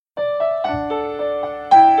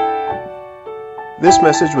This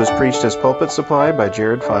message was preached as Pulpit Supply by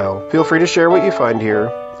Jared File. Feel free to share what you find here,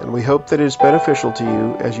 and we hope that it is beneficial to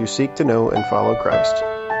you as you seek to know and follow Christ.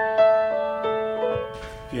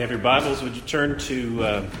 If you have your Bibles, would you turn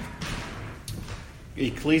to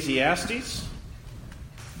Ecclesiastes?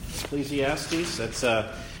 Ecclesiastes, that's in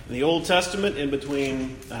the Old Testament in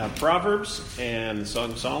between Proverbs and the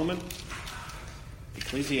Song of Solomon.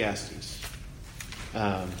 Ecclesiastes,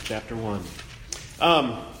 chapter 1.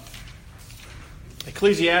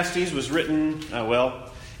 Ecclesiastes was written,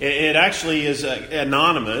 it actually is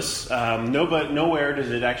anonymous. Nowhere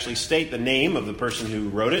does it actually state the name of the person who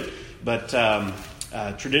wrote it, but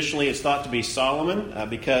traditionally it's thought to be Solomon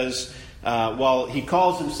because while he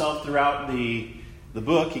calls himself throughout the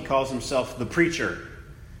book, he calls himself the preacher.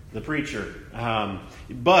 But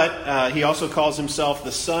he also calls himself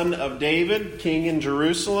the son of David, king in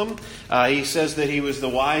Jerusalem. He says that he was the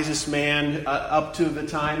wisest man up to the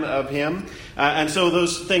time of him. And so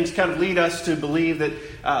those things kind of lead us to believe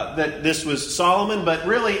that this was Solomon. But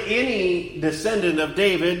really any descendant of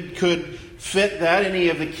David could fit that. Any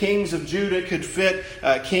of the kings of Judah could fit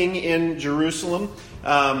king in Jerusalem.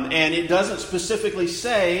 And it doesn't specifically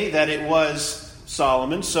say that it was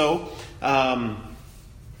Solomon. So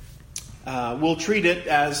we'll treat it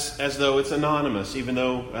as though it's anonymous, even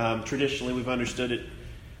though traditionally we've understood it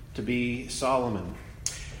to be Solomon.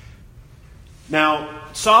 Now,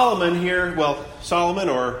 Solomon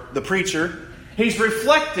or the preacher, he's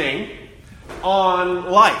reflecting on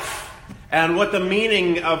life and what the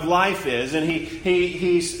meaning of life is. And the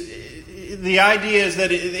idea is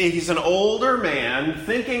that he's an older man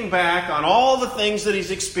thinking back on all the things that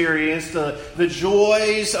he's experienced, the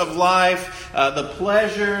joys of life, the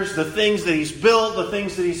pleasures, the things that he's built, the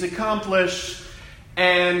things that he's accomplished.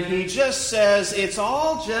 And he just says it's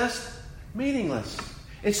all just meaningless.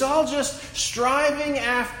 It's all just striving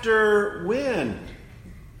after wind.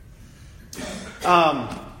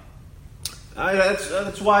 That's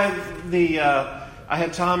why I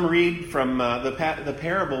had Tom read from the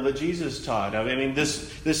parable that Jesus taught. I mean,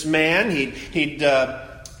 this man, he'd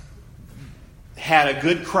had a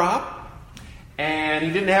good crop, and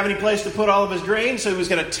he didn't have any place to put all of his grain, so he was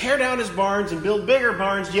going to tear down his barns and build bigger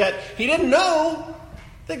barns, yet he didn't know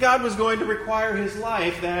that God was going to require his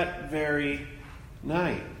life that very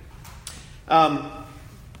night.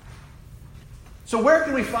 So where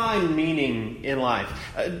can we find meaning in life?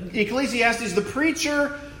 Ecclesiastes, the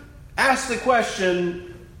preacher, asks the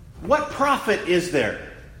question, what profit is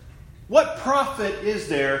there? What profit is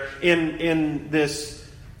there in this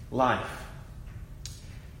life?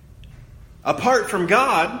 Apart from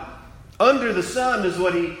God, under the sun is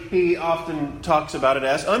what he often talks about it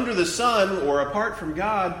as. Under the sun, or apart from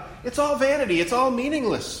God, it's all vanity. It's all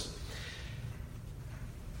meaningless.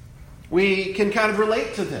 We can kind of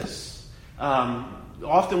relate to this.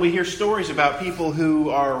 Often we hear stories about people who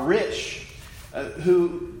are rich,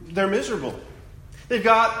 who they're miserable. They've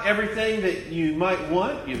got everything that you might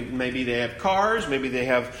want. Maybe they have cars, maybe they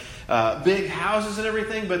have big houses and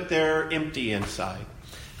everything, but they're empty inside.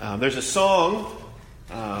 There's a song,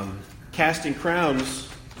 Casting Crowns,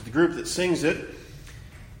 the group that sings it,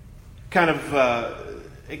 kind of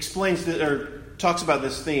explains or talks about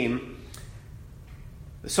this theme.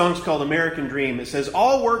 The song's called American Dream. It says,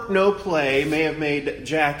 all work, no play may have made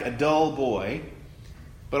Jack a dull boy,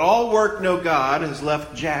 but all work, no God has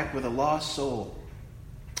left Jack with a lost soul.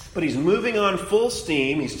 But he's moving on full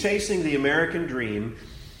steam. He's chasing the American dream,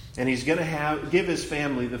 and he's going to give his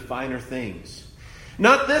family the finer things.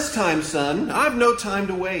 Not this time, son. I've no time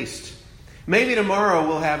to waste. Maybe tomorrow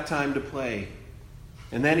we'll have time to play.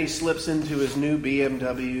 And then he slips into his new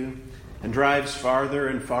BMW and drives farther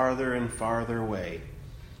and farther and farther away.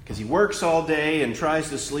 Because he works all day and tries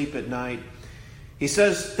to sleep at night. He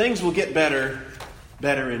says things will get better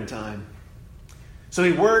in time. So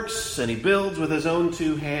he works and he builds with his own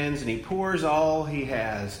two hands and he pours all he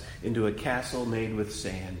has into a castle made with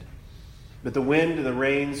sand. But the wind and the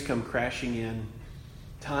rains come crashing in.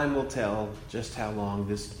 Time will tell just how long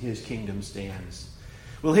his kingdom stands.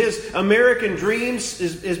 Well, his American dreams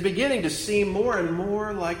is beginning to seem more and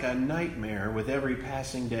more like a nightmare with every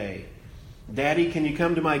passing day. Daddy, can you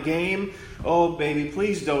come to my game? Oh, baby,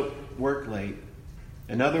 please don't work late.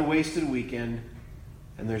 Another wasted weekend,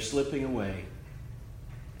 and they're slipping away.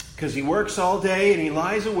 Because he works all day and he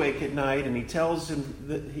lies awake at night and he tells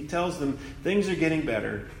them things are getting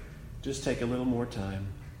better. Just take a little more time.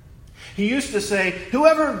 He used to say,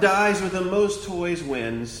 whoever dies with the most toys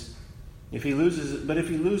wins. If he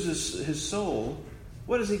loses his soul,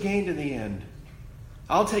 what does he gain in the end?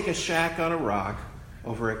 I'll take a shack on a rock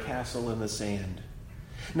over a castle in the sand.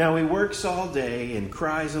 Now he works all day and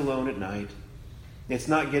cries alone at night. It's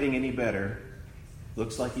not getting any better.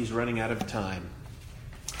 Looks like he's running out of time.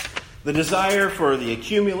 The desire for the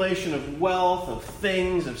accumulation of wealth, of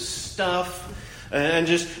things, of stuff, and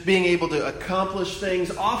just being able to accomplish things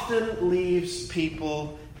often leaves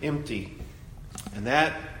people empty. And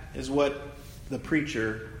that is what the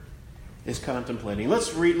preacher is contemplating.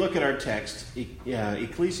 Let's look at our text,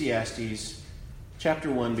 Ecclesiastes chapter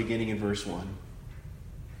 1, beginning in verse 1.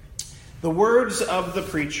 The words of the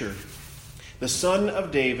preacher, the son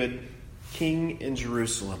of David, king in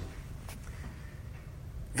Jerusalem.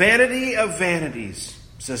 Vanity of vanities,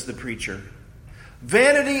 says the preacher.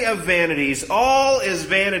 Vanity of vanities, all is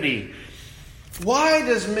vanity. What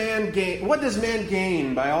does man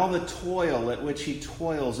gain by all the toil at which he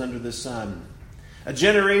toils under the sun? A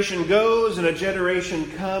generation goes and a generation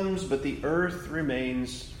comes, but the earth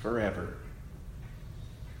remains forever.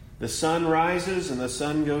 The sun rises and the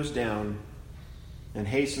sun goes down and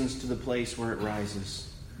hastens to the place where it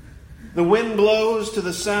rises. The wind blows to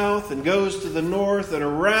the south and goes to the north, and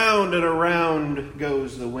around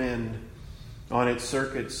goes the wind. On its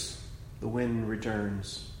circuits, the wind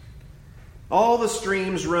returns. All the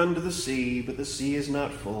streams run to the sea, but the sea is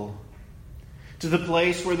not full. To the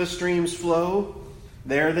place where the streams flow,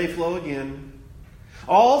 there they flow again.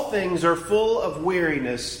 All things are full of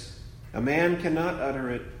weariness. A man cannot utter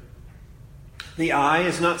it. The eye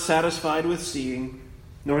is not satisfied with seeing,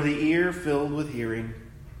 nor the ear filled with hearing.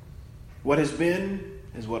 What has been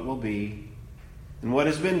is what will be, and what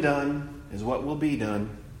has been done is what will be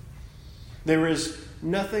done. There is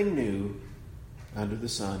nothing new under the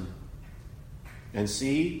sun. And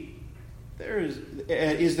see,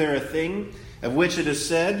 is there a thing of which it is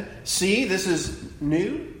said, see, this is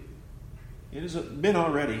new? It has been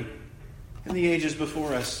already in the ages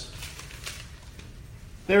before us.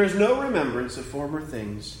 There is no remembrance of former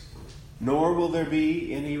things, nor will there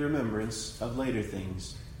be any remembrance of later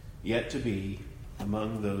things yet to be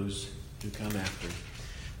among those who come after.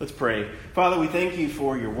 Let's pray. Father, we thank you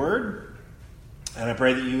for your word, and I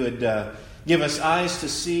pray that you would give us eyes to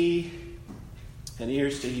see and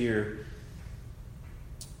ears to hear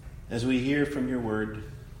as we hear from your word.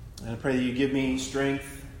 And I pray that you give me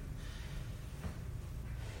strength.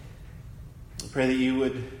 I pray that you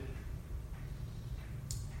would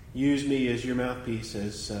use me as your mouthpiece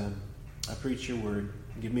as I preach your word.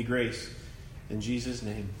 Give me grace. In Jesus'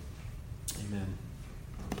 name, amen.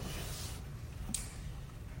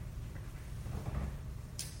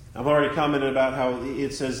 I've already commented about how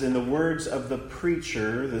it says, in the words of the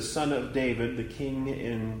preacher, the son of David, the king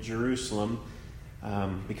in Jerusalem.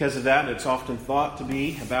 Because of that, it's often thought to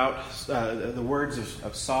be about the words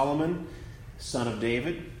of Solomon, son of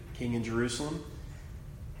David, king in Jerusalem.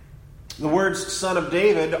 The words son of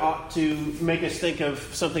David ought to make us think of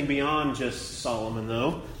something beyond just Solomon,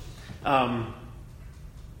 though.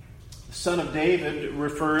 Son of David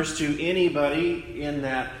refers to anybody in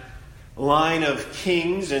that line of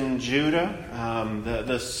kings in Judah,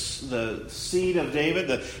 the seed of David,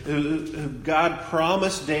 who God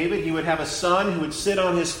promised David he would have a son who would sit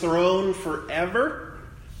on his throne forever.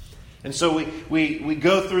 And so we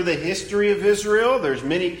go through the history of Israel. There's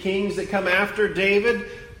many kings that come after David.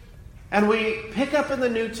 And we pick up in the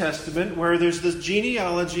New Testament where there's this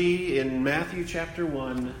genealogy in Matthew chapter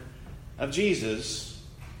 1 of Jesus,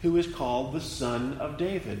 who is called the Son of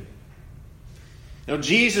David. Now,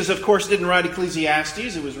 Jesus, of course, didn't write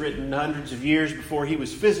Ecclesiastes. It was written hundreds of years before he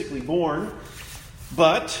was physically born.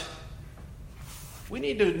 But we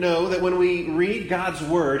need to know that when we read God's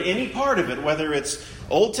Word, any part of it, whether it's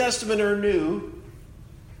Old Testament or New,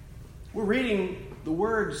 we're reading the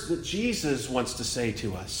words that Jesus wants to say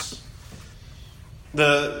to us.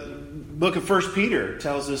 The book of 1 Peter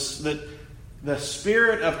tells us that the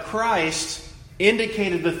Spirit of Christ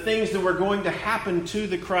indicated the things that were going to happen to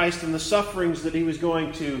the Christ and the sufferings that he was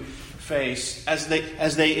going to face as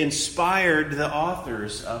they inspired the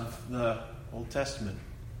authors of the Old Testament.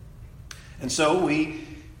 And so we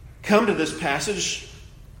come to this passage.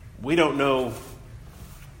 We don't know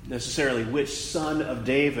necessarily which son of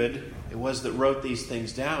David it was that wrote these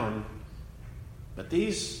things down, but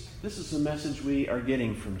this is the message we are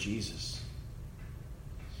getting from Jesus.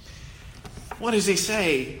 What does he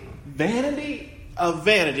say? Vanity of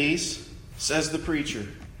vanities, says the preacher.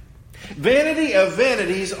 Vanity of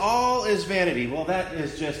vanities, all is vanity. Well, that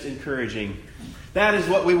is just encouraging. That is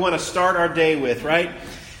what we want to start our day with, right?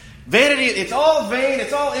 Vanity, it's all vain,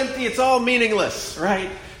 it's all empty, it's all meaningless,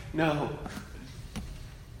 right? No.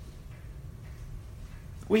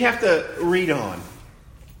 We have to read on.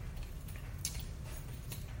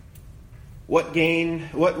 What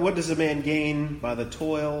does a man gain by the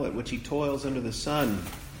toil at which he toils under the sun?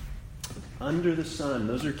 Under the sun.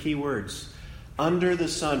 Those are key words. Under the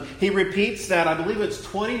sun. He repeats that, I believe it's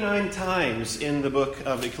 29 times in the book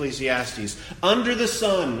of Ecclesiastes. Under the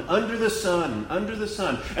sun, under the sun, under the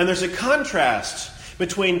sun. And there's a contrast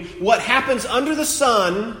between what happens under the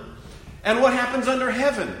sun and what happens under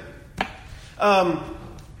heaven.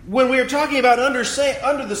 When we are talking about under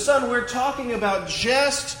the sun, we're talking about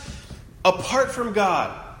just apart from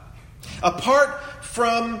God. Apart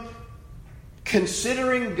from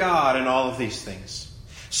considering God and all of these things.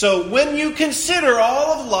 So when you consider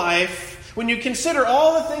all of life, when you consider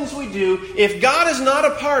all the things we do, if God is not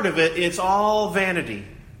a part of it, it's all vanity.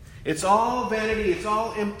 It's all vanity. It's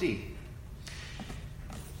all empty.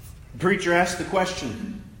 The preacher asked the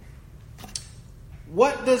question,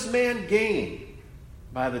 what does man gain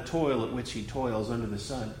by the toil at which he toils under the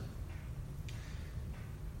sun?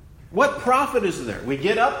 What profit is there? We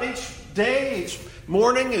get up each day, each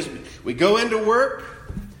morning, as we go into work.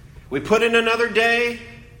 We put in another day.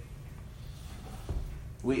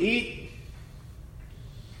 We eat.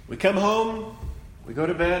 We come home. We go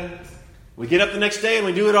to bed. We get up the next day and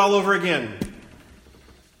we do it all over again.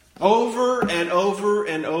 Over and over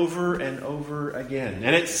and over and over again.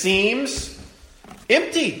 And it seems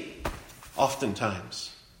empty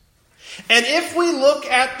oftentimes. And if we look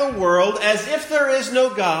at the world as if there is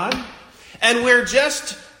no God, and we're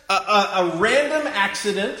just a random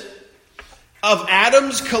accident of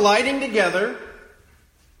atoms colliding together,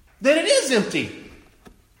 then it is empty.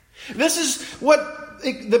 This is what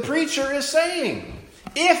the preacher is saying.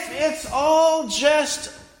 If it's all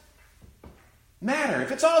just matter,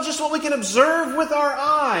 if it's all just what we can observe with our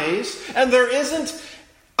eyes, and there isn't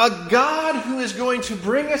a God who is going to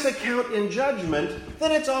bring us account in judgment,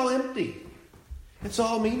 then it's all empty. It's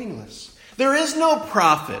all meaningless. There is no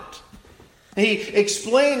profit. He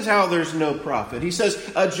explains how there's no profit. He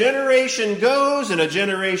says, a generation goes and a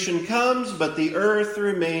generation comes, but the earth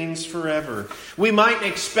remains forever. We might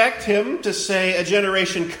expect him to say a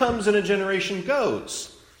generation comes and a generation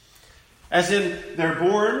goes. As in, they're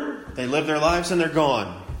born, they live their lives, and they're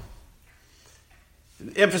gone.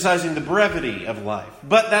 Emphasizing the brevity of life.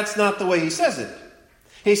 But that's not the way he says it.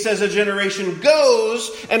 He says a generation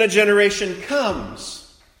goes and a generation comes.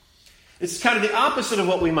 It's kind of the opposite of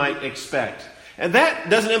what we might expect. And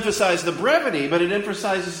that doesn't emphasize the brevity, but it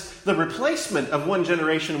emphasizes the replacement of one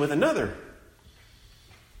generation with another.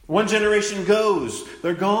 One generation goes,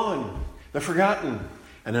 they're gone, they're forgotten,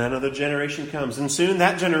 and another generation comes. And soon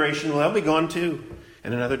that generation will be gone too.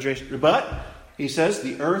 And another generation. But, he says,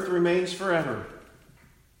 the earth remains forever.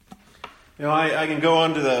 You know, I can go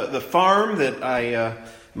on to the farm that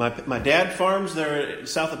my dad farms there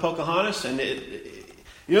south of Pocahontas, and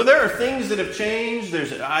there are things that have changed.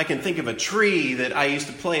 I can think of a tree that I used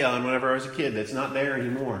to play on whenever I was a kid that's not there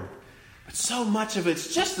anymore. But so much of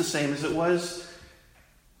it's just the same as it was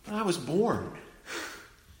when I was born.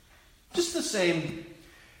 Just the same.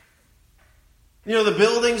 The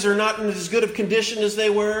buildings are not in as good of condition as they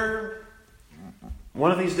were. One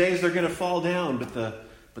of these days they're going to fall down,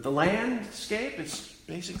 but the landscape, it's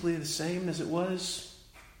basically the same as it was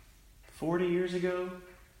 40 years ago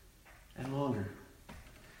and longer.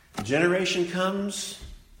 A generation comes,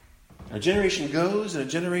 a generation goes, and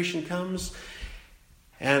a generation comes,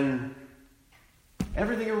 and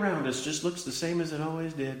everything around us just looks the same as it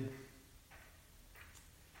always did.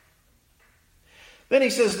 Then he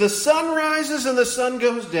says, the sun rises and the sun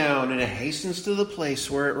goes down, and it hastens to the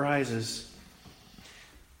place where it rises.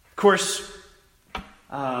 Of course,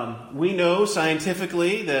 we know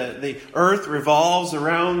scientifically the earth revolves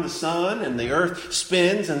around the sun and the earth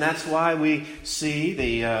spins, and that's why we see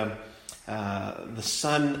the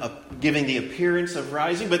sun giving the appearance of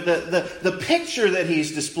rising. But the picture that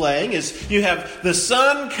he's displaying is you have the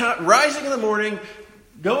sun rising in the morning,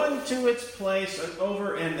 going to its place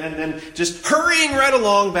over, and then just hurrying right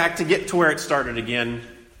along back to get to where it started again,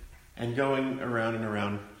 and going around and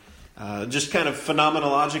around. Just kind of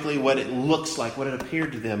phenomenologically what it looks like, what it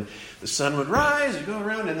appeared to them. The sun would rise, and go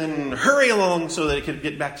around, and then hurry along so that it could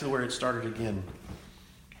get back to where it started again.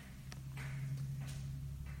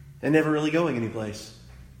 And never really going anyplace.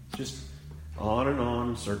 Just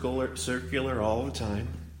on, circular all the time.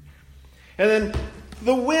 And then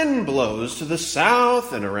the wind blows to the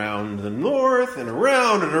south and around the north, and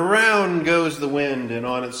around goes the wind, and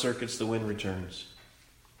on its circuits the wind returns.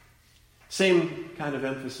 Same kind of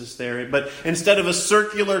emphasis there, but instead of a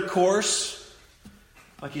circular course,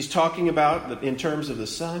 like he's talking about in terms of the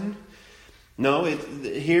sun, no,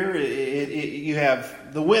 here you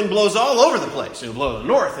have the wind blows all over the place. It'll blow to the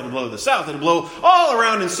north, it'll blow to the south, it'll blow all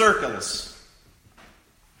around in circles.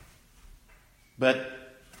 But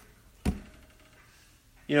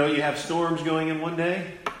You know, you have storms going in one day,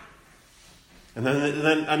 and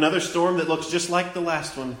then another storm that looks just like the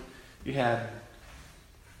last one you had.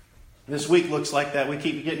 This week looks like that. We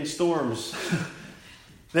keep getting storms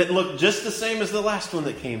that look just the same as the last one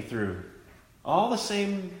that came through. All the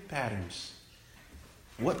same patterns.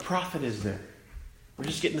 What profit is there? We're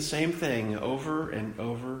just getting the same thing over and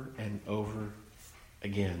over and over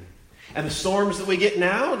again. And the storms that we get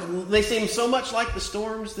now, they seem so much like the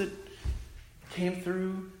storms that came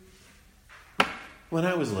through when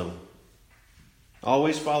I was little.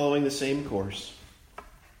 Always following the same course.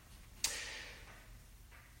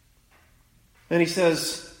 And he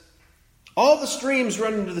says, all the streams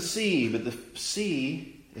run into the sea, but the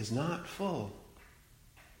sea is not full.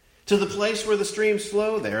 To the place where the streams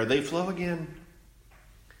flow, there they flow again.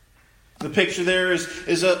 The picture there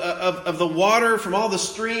is of the water from all the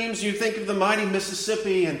streams. You think of the mighty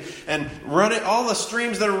Mississippi and running all the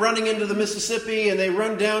streams that are running into the Mississippi, and they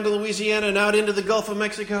run down to Louisiana and out into the Gulf of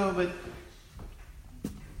Mexico, but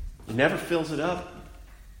it never fills it up.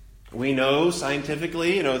 We know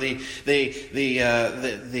scientifically, the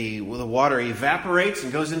water evaporates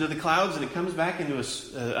and goes into the clouds, and it comes back into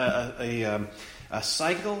a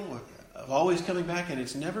cycle of always coming back, and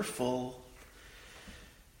it's never full.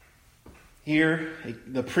 Here,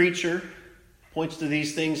 the preacher points to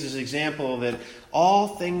these things as an example that all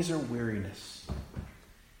things are weariness.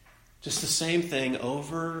 Just the same thing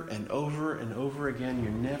over and over and over again.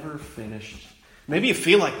 You're never finished. Maybe you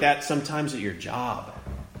feel like that sometimes at your job.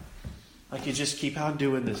 Like you just keep on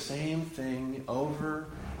doing the same thing over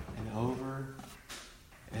and over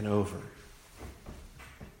and over.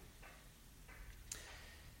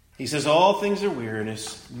 He says, all things are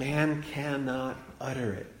weariness. Man cannot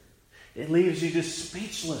utter it. It leaves you just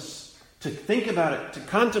speechless to think about it, to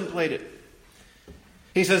contemplate it.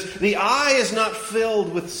 He says, the eye is not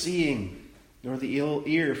filled with seeing, nor the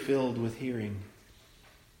ear filled with hearing.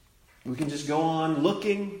 We can just go on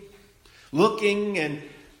looking, and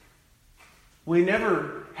we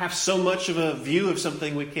never have so much of a view of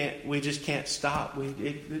something we just can't stop.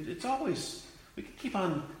 It's always, we can keep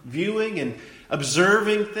on viewing and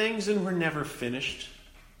observing things, and we're never finished.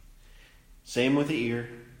 Same with the ear.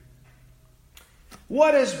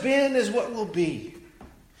 What has been is what will be.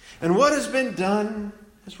 And what has been done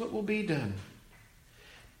is what will be done.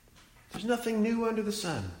 There's nothing new under the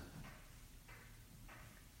sun.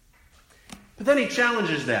 But then he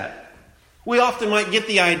challenges that. We often might get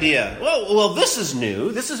the idea, well, this is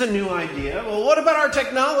new. This is a new idea. Well, what about our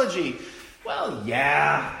technology? Well,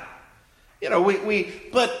 yeah.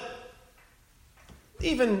 But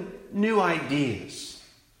even new ideas,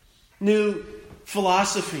 new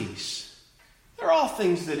philosophies, they're all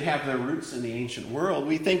things that have their roots in the ancient world.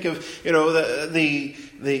 We think of, the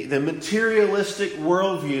materialistic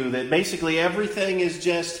worldview that basically everything is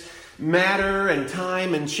just matter and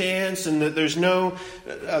time and chance, and that there's no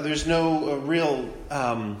real.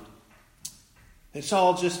 It's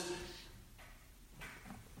all just.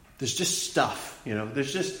 There's just stuff,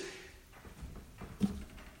 There's just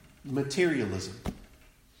materialism.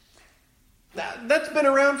 That's been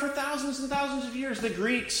around for thousands and thousands of years. The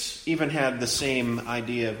Greeks even had the same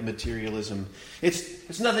idea of materialism.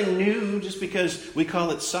 It's nothing new just because we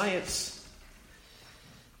call it science.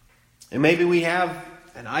 And maybe we have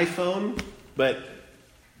an iPhone, but,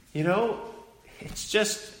 it's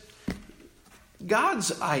just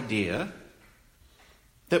God's idea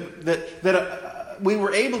that we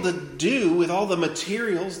were able to do with all the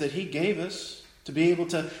materials that He gave us to be able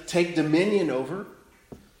to take dominion over.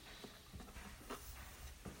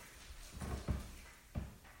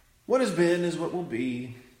 What has been is what will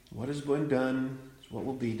be. What has been done is what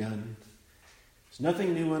will be done. There's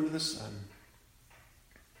nothing new under the sun.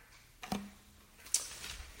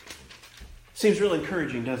 Seems real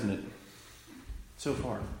encouraging, doesn't it? So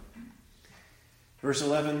far. Verse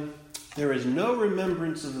 11, there is no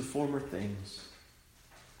remembrance of the former things,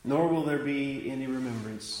 nor will there be any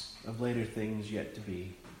remembrance of later things yet to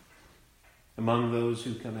be among those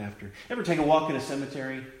who come after. Ever take a walk in a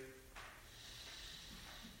cemetery?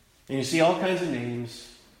 And you see all kinds of names,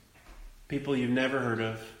 people you've never heard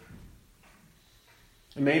of.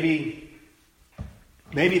 And maybe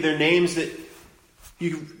they're names that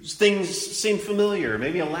things seem familiar.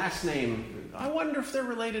 Maybe a last name. I wonder if they're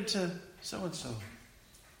related to so-and-so.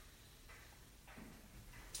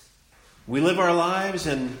 We live our lives,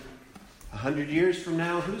 and 100 years from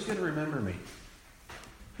now, who's going to remember me?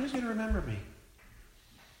 Who's going to remember me?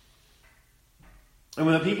 And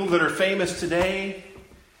when the people that are famous today,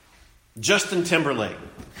 Justin Timberlake,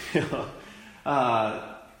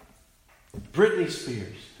 Britney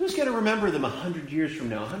Spears. Who's going to remember them 100 years from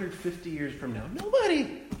now, 150 years from now? Nobody.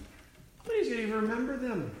 Nobody's going to even remember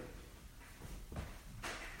them.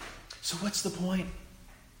 So what's the point?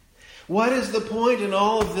 What is the point in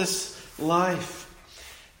all of this life?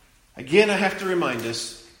 Again, I have to remind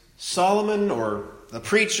us, Solomon, or the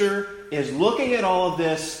preacher, is looking at all of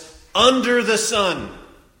this under the sun.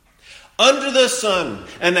 Under the sun.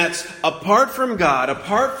 And that's apart from God,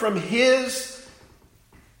 apart from His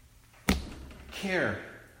care,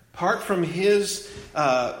 apart from His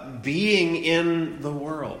being in the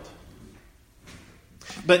world.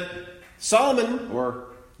 But Solomon, or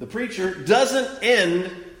the preacher, doesn't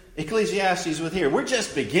end Ecclesiastes with here. We're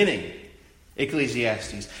just beginning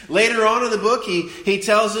Ecclesiastes. Later on in the book, he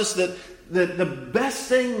tells us that the best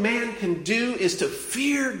thing man can do is to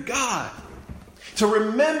fear God, to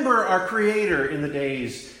remember our Creator in the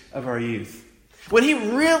days of our youth. When he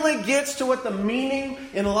really gets to what the meaning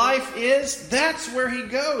in life is, that's where he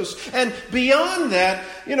goes. And beyond that,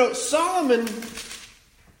 Solomon,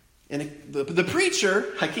 and the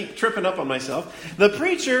preacher, I keep tripping up on myself, the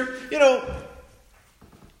preacher,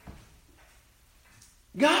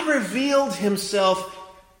 God revealed Himself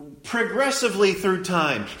progressively through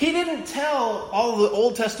time. He didn't tell all the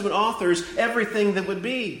Old Testament authors everything that would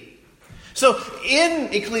be. So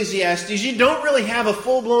in Ecclesiastes, you don't really have a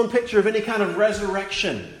full-blown picture of any kind of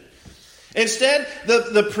resurrection. Instead,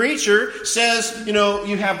 the preacher says,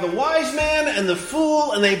 you have the wise man and the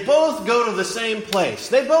fool, and they both go to the same place.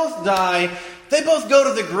 They both die. They both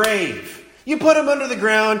go to the grave. You put them under the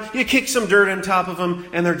ground, you kick some dirt on top of them,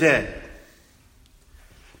 and they're dead.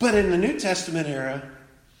 But in the New Testament era,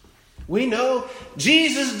 we know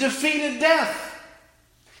Jesus defeated death.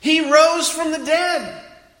 He rose from the dead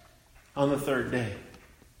on the third day.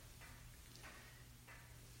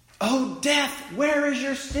 Oh, death, where is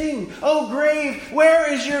your sting? Oh, grave,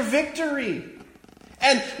 where is your victory?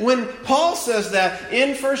 And when Paul says that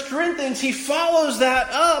in 1 Corinthians, he follows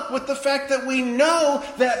that up with the fact that we know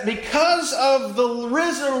that because of the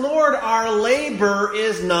risen Lord, our labor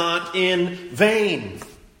is not in vain.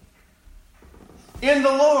 In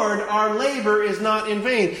the Lord, our labor is not in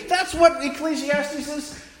vain. That's what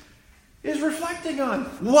Ecclesiastes is reflecting on.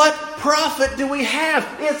 What profit do we have?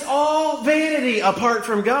 It's all vanity apart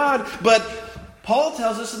from God. But Paul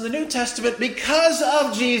tells us in the New Testament, because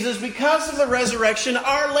of Jesus, because of the resurrection,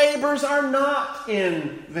 our labors are not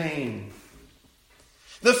in vain.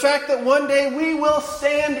 The fact that one day we will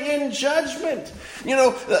stand in judgment.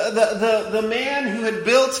 The man who had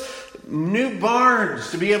built new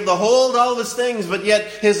barns to be able to hold all these things, but yet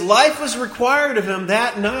his life was required of him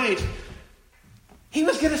that night. He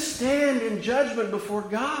was going to stand in judgment before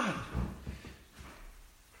God.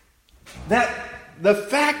 The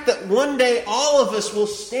fact that one day all of us will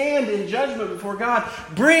stand in judgment before God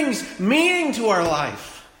brings meaning to our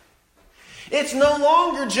life. It's no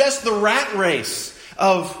longer just the rat race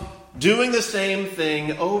of doing the same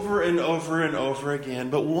thing over and over and over again.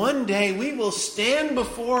 But one day we will stand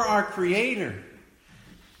before our Creator.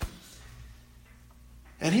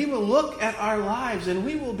 And He will look at our lives and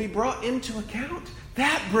we will be brought into account.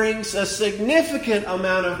 That brings a significant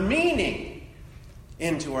amount of meaning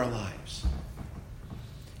into our lives.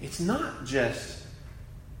 It's not just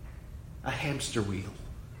a hamster wheel.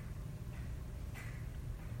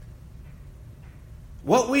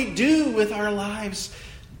 What we do with our lives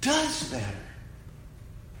does matter.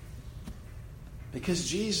 Because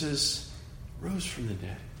Jesus rose from the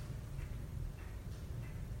dead.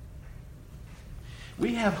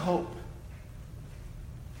 We have hope.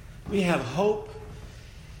 We have hope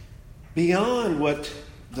beyond what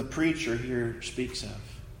the preacher here speaks of.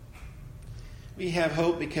 We have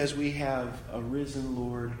hope because we have a risen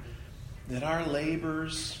Lord, that our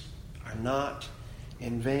labors are not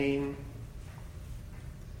in vain.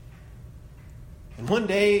 And one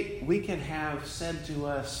day we can have said to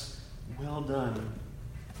us, "Well done,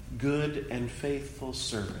 good and faithful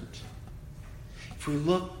servant." If we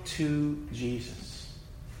look to Jesus,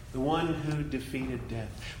 the one who defeated death.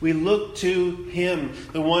 We look to Him,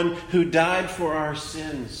 the one who died for our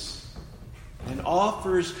sins and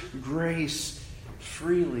offers grace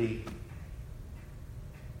freely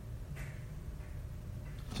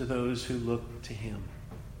to those who look to Him.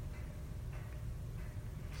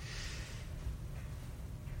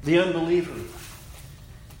 The unbeliever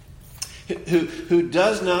who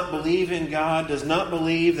does not believe in God, does not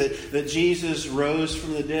believe that Jesus rose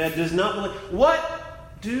from the dead, does not believe,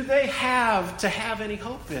 what do they have to have any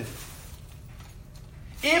hope in?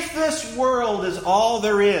 If this world is all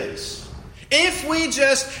there is, if we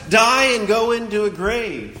just die and go into a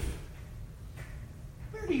grave,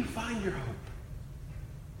 where do you find your hope?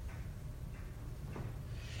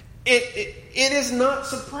 It is not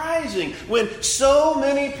surprising when so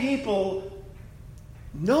many people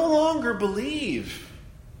no longer believe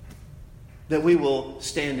that we will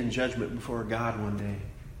stand in judgment before God one day.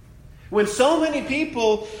 When so many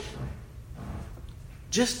people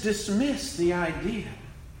just dismiss the idea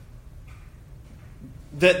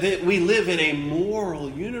that we live in a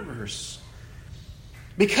moral universe.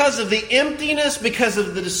 Because of the emptiness, because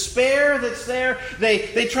of the despair that's there,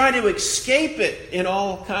 they try to escape it in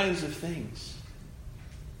all kinds of things.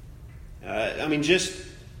 Just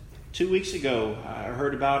 2 weeks ago, I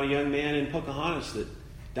heard about a young man in Pocahontas that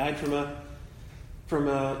died from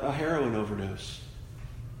a heroin overdose.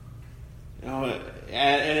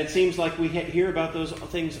 And it seems like we hear about those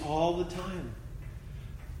things all the time.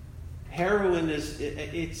 Heroin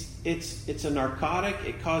it's a narcotic.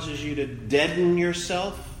 It causes you to deaden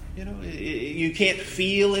yourself. You can't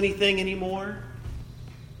feel anything anymore.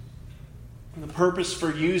 And the purpose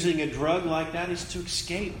for using a drug like that is to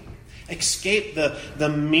escape the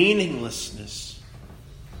meaninglessness.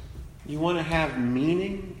 You want to have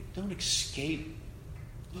meaning? Don't escape.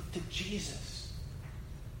 Look to Jesus.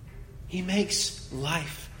 He makes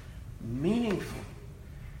life meaningful.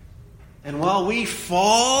 And while we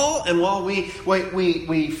fall and while we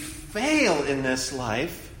fail in this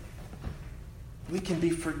life, we can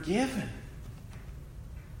be forgiven.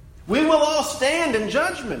 We will all stand in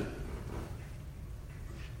judgment.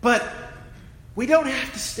 But we don't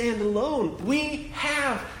have to stand alone. We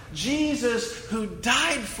have Jesus who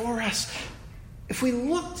died for us. If we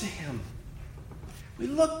look to Him, we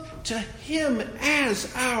look to Him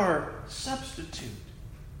as our substitute.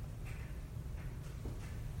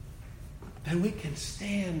 Then we can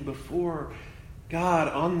stand before God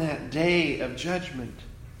on that day of judgment,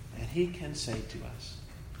 and He can say to us,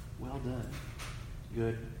 "Well done,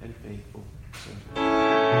 good and faithful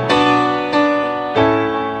servant."